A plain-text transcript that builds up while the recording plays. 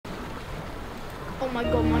Oh my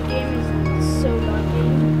god, my game is so laggy.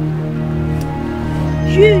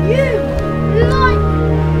 You like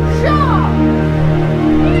shark!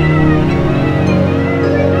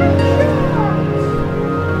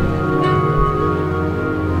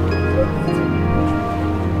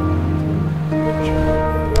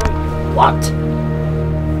 What?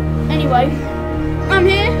 Anyway, I'm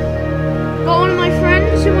here. Got one of my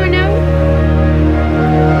friends who I know.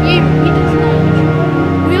 He doesn't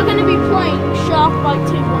know. We are going to be playing Shark Bite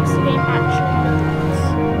 2 once the game actually loads.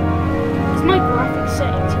 Is my graphics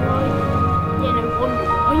setting too high? Yeah, no wonder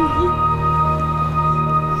why.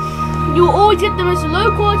 You'll always get the most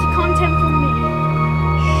low quality content from me.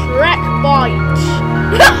 Shrek Bite.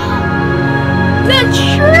 That's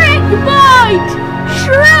Shrek Bite!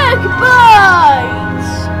 Shrek Bite!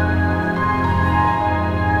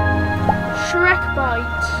 Shrek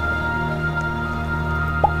Bite.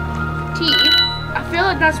 Teeth? I feel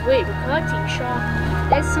like that's weird. We're collecting shark.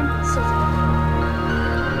 There's something silly.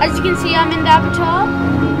 As you can see, I'm in the avatar.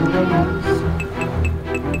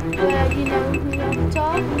 Where you know who the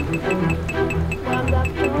avatar? Where I'm the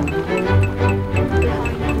avatar. Behind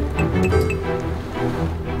me.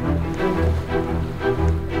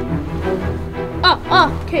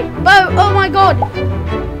 Oh, okay. Bow. Oh my god.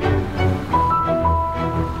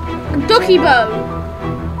 Ducky bow.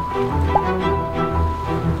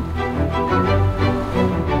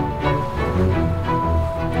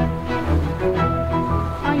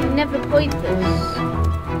 I never played this.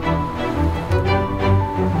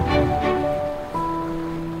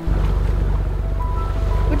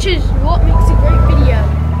 Which is what makes a great video.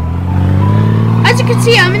 As you can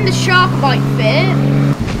see, I'm in the shark bite bit.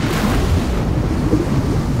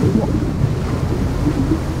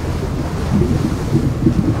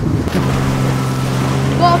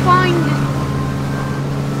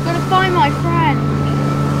 Gotta find my friend.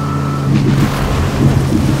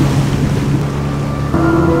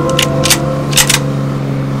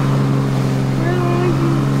 Where are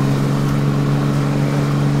you?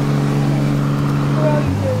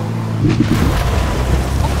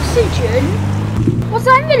 Oxygen? Was I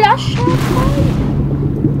in the last shark bite?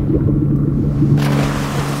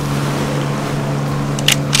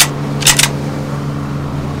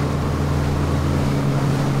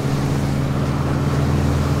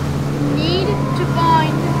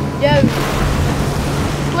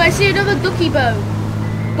 I see another ducky bow.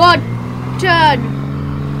 God, turn.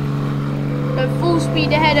 Go full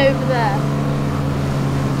speed ahead over there.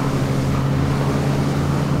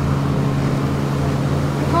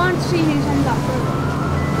 I can't see who's on that boat.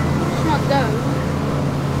 It's not those.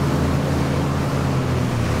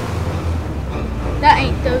 That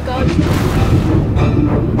ain't those guys.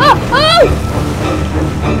 Oh! Oh!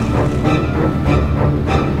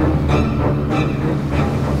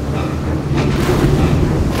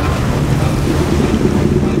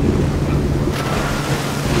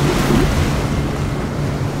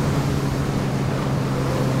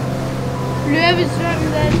 Whoever's over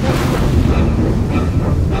there.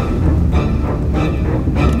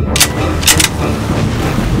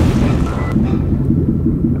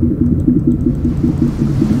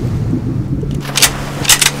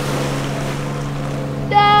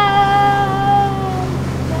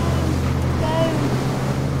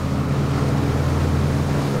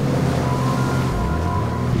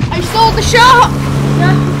 I saw the shark!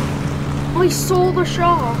 I saw the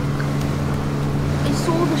shark. I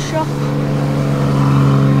saw the shark.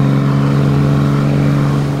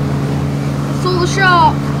 I saw the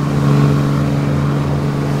shark.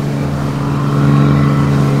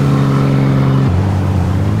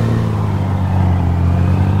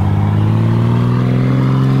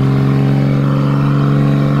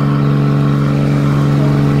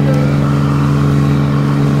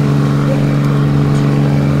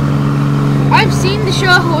 I've seen the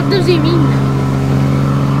shark. What does he mean?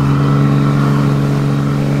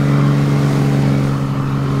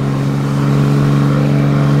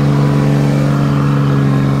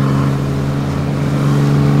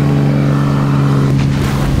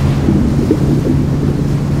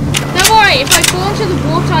 If I fall into the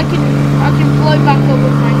water, I can float back up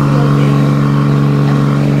with my floating.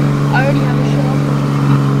 I already have a shark.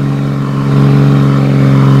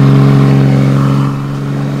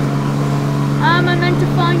 I meant to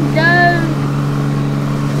find those.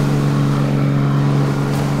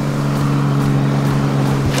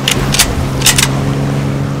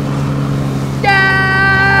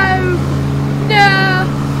 No!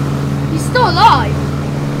 He's still alive.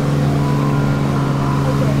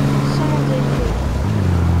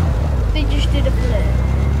 Did a flip.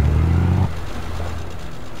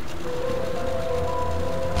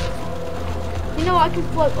 You know I can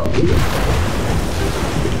float up.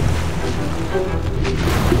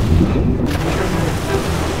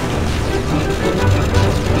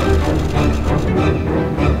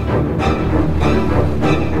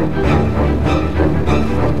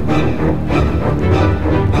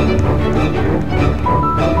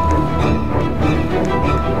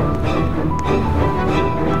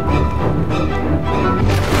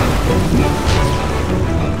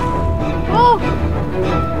 Oh!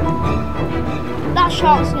 That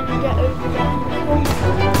shark's gonna get over there.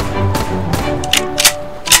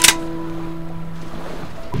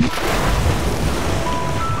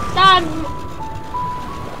 Dad!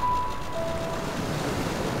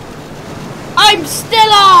 I'm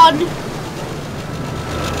still on!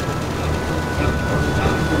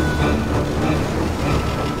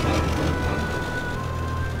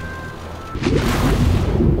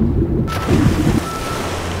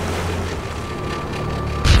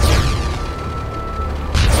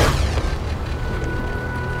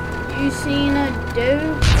 You seen a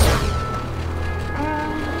dude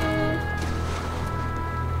around here?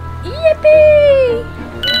 Yippee!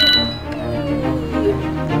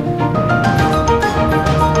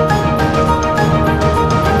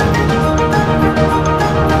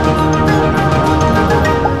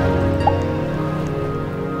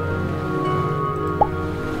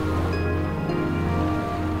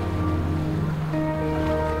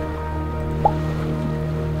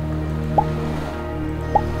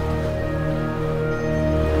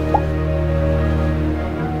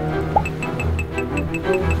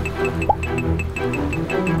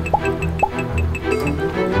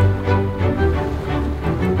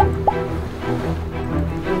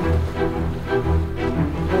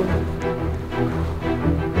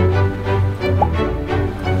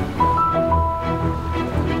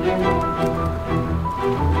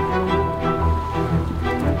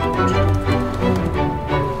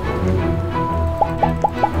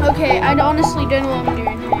 Okay, I honestly don't know what I'm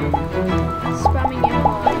doing here. Spamming it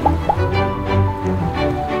hard.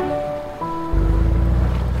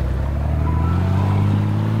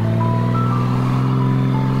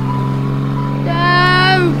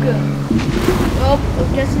 Dog! Oh, I'm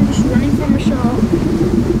guessing just running from a shark.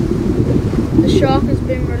 The shark has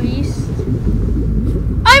been released.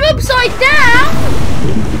 I'm upside down!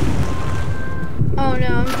 Oh no,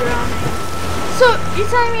 I'm drowning. So, you're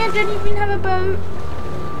telling me I don't even have a boat?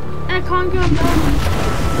 I can't go on boat.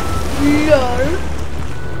 No.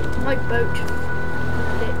 My boat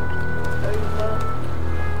flipped over.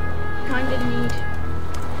 Kinda need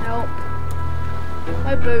help.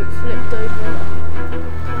 My boat flipped over.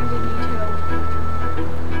 Kinda need help.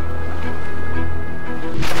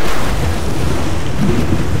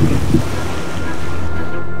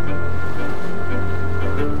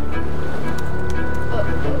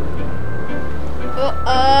 Uh-oh.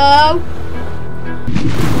 Uh-oh.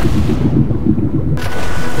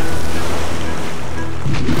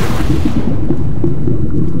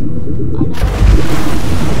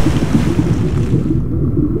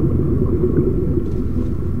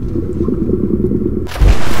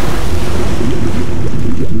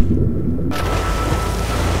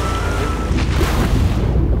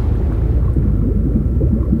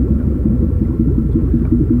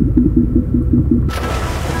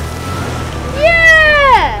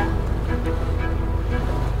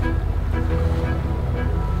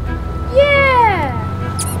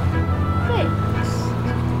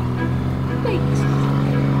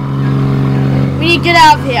 Get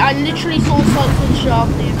out of here. I literally saw something sharp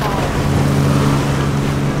nearby.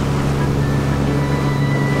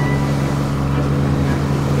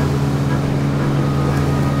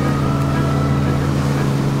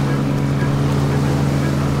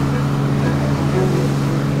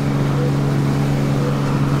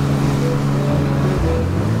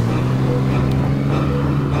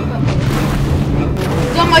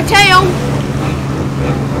 It's on my tail.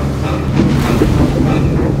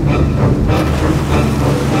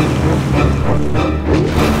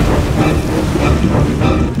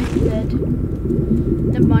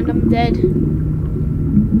 I'm dead.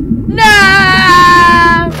 No!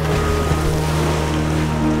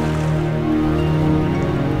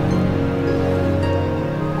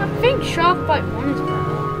 I think Shark Bite 1 is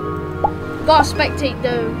better. Gotta spectate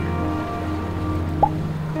though.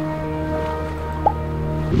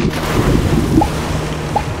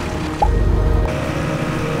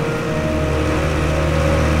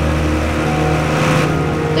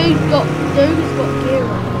 Dude's got gear on.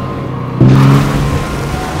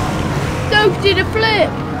 Dope did a flip!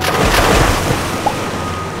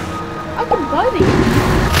 I can buy these.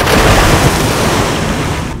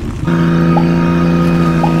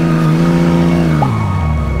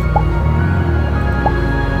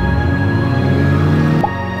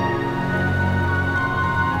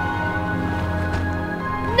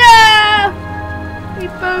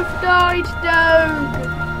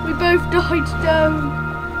 both died down.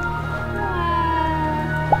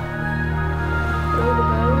 Go to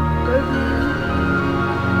boat. Go to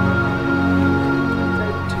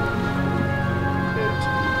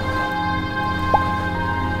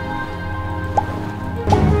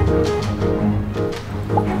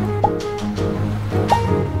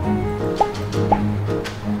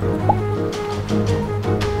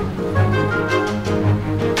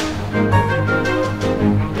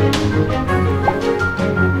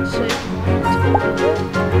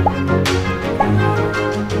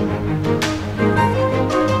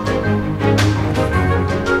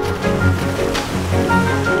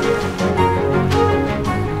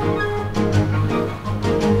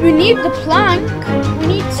We need the plank. We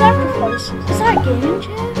need sacrifices. Is that a gaming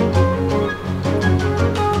chair?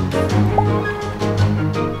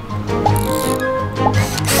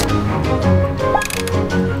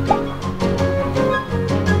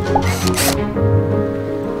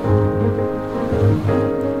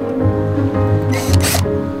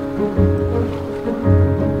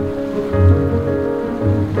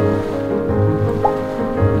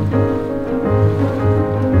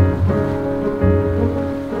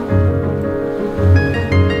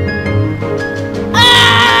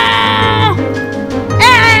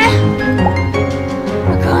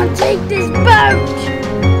 Take this boat!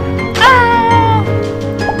 Ah!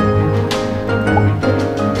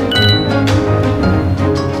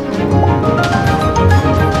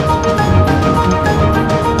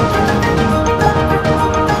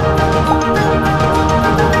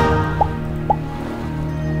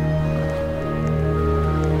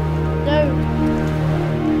 No.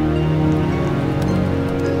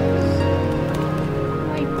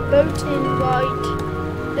 My boat in right.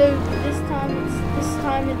 No, this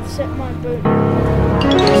time it's set my boat.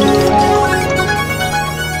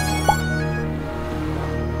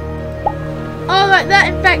 Alright, that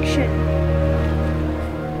infection.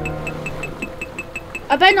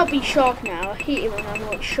 I better not be shark now. I hate it when I'm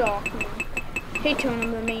like shark. I hate it when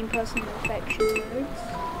I'm the main person in infection modes.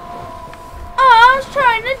 Oh, I was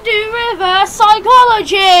trying to do reverse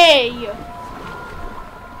psychology!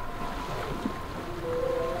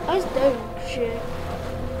 I was doing shit.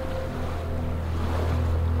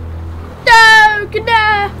 No!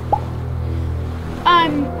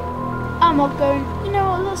 I'm not going. You know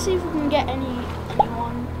what? Let's see if we can get anyone.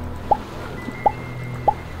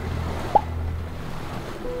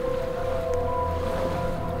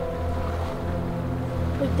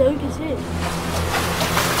 What boat is it?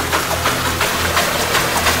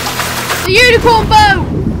 The unicorn boat!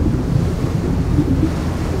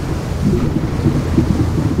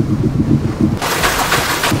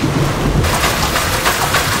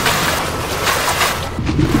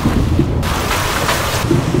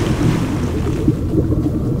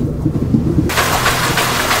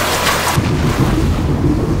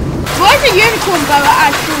 The unicorn boat are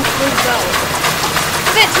actual full boat.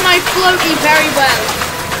 Fits my floaty very well.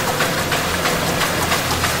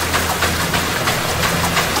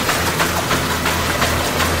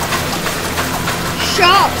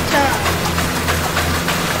 Sharp turn.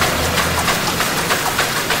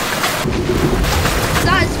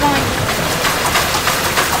 That is fine.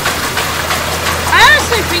 I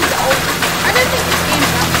honestly think I don't think this game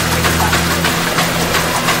is actually that.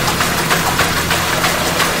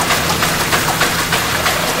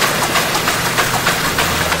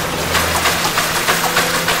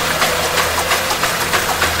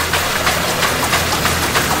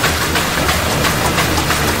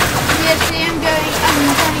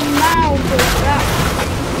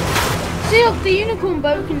 See, look, the unicorn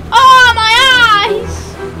boat can. Oh, my eyes!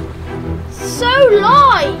 So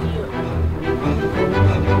light!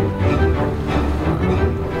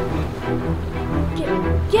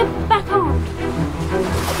 Get back on. I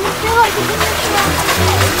feel like it's in the shark.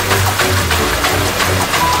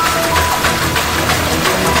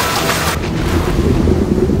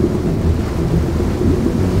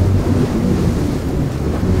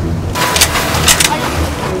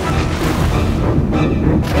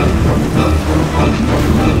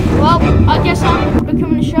 Well, I guess I'm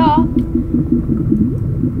becoming a shark.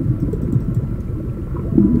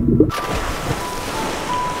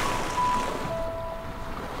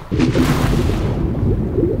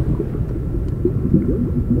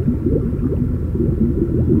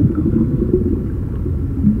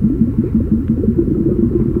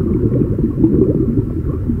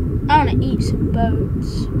 I want to eat some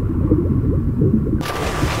boats.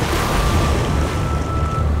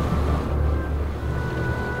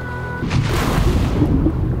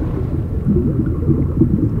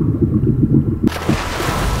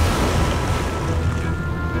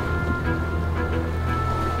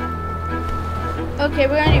 Okay,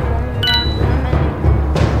 we're only one round.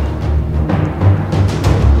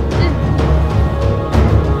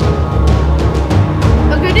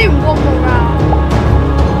 Okay, do one more round.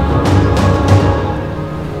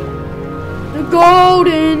 The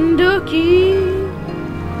golden ducky.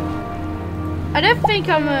 I don't think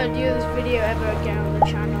I'm gonna do this video ever again on the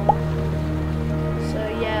channel. So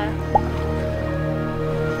yeah.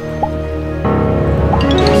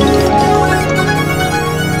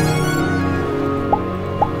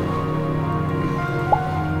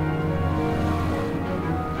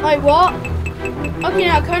 Wait, what? Okay,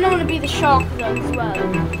 now I kind of want to be the shark though as well.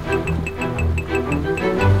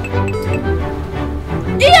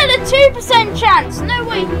 He had a 2% chance. No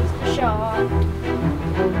way he's the shark.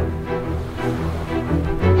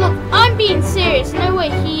 Look, I'm being serious. No way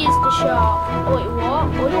he is the shark. Oh, wait, what?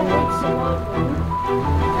 Oil rig survival.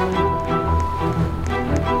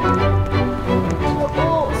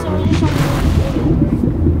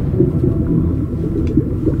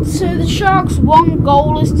 So the shark's one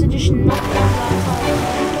goal is to just knock him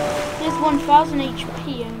out. There's 1000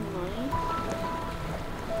 HP only.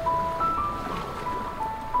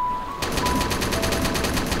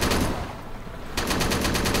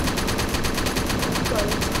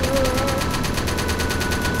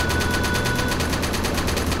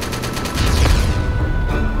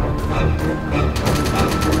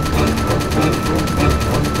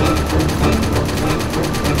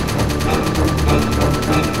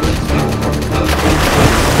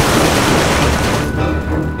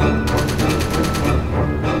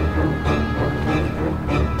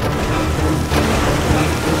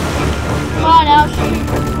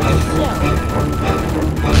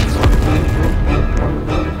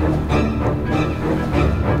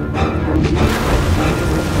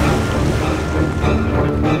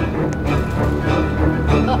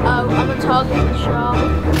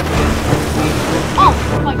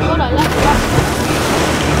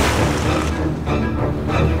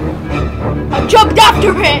 Jumped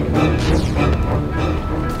after it!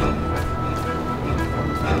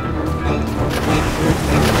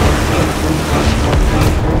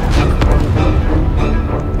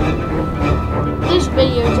 This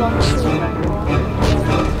video's on stream right now.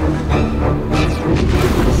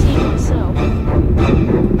 I see myself.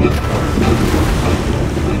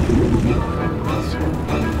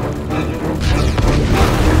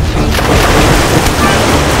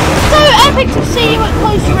 So epic to see you at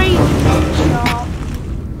close range.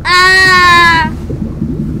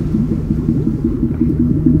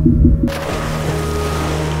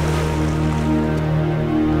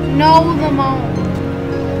 Know them all.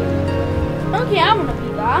 Okay, I wanna be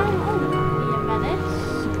that. I wanna be a menace.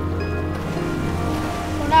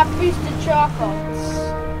 Wanna have boosted charcoals.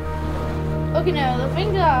 Okay, no, the thing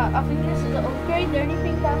that I think this is an upgrade. The only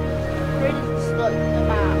thing that upgrade is like the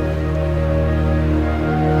map.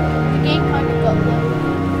 The game kind of got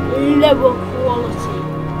lower quality.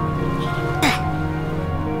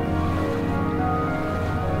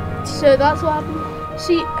 So that's what happened.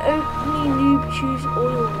 See, only noob choose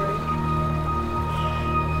oil rig.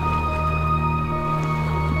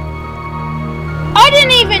 I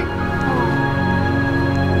didn't even.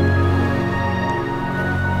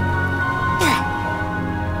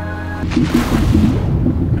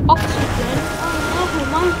 Oxygen. Oh, never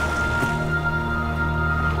mind.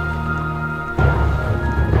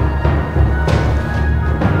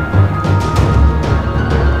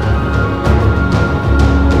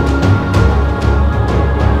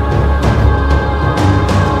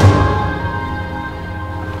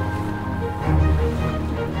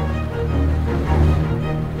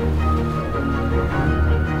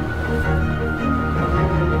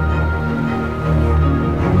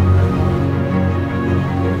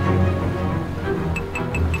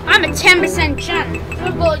 I'm a 10% chance.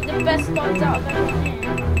 I've got like the best odds out of everything.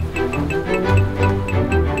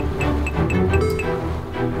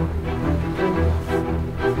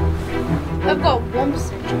 I've got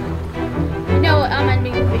 1%.